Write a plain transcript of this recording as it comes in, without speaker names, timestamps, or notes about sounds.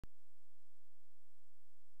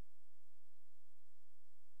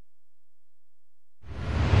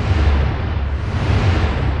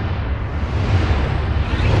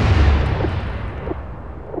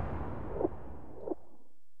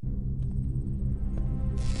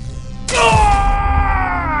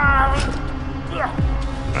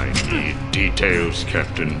details,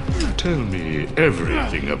 Captain. Tell me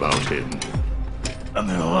everything about him. I'm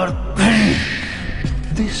in a lot of pain.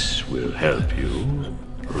 This will help you.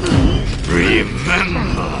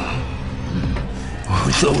 Remember.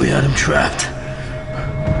 We thought we had him trapped.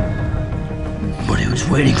 But he was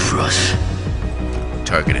waiting for us.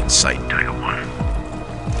 Target in sight, Tiger 1.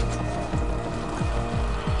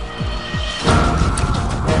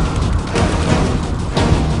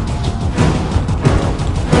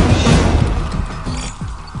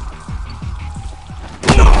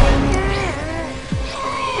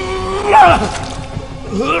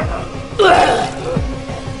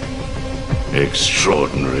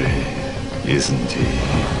 Extraordinary, isn't he?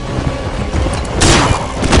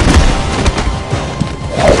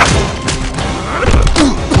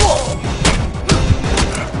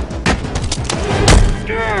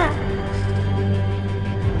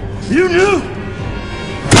 You knew!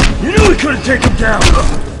 You knew we couldn't take him down!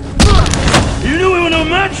 You knew we were no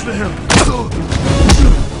match for him!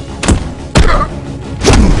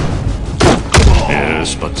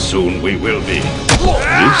 Yes, but soon we will be.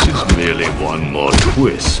 This is merely one more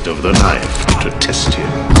twist of the knife to test him.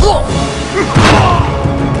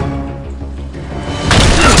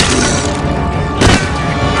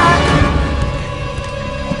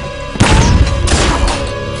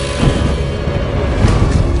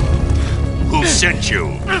 Who sent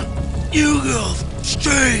you? You go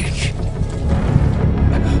straight!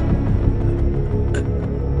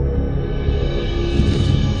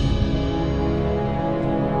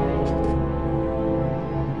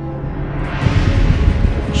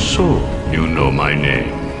 So, you know my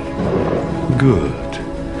name. Good.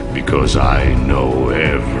 Because I know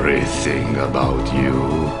everything about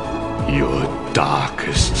you. Your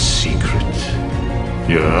darkest secret.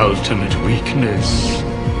 Your ultimate weakness.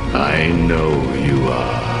 I know you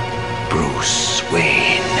are Bruce Wayne.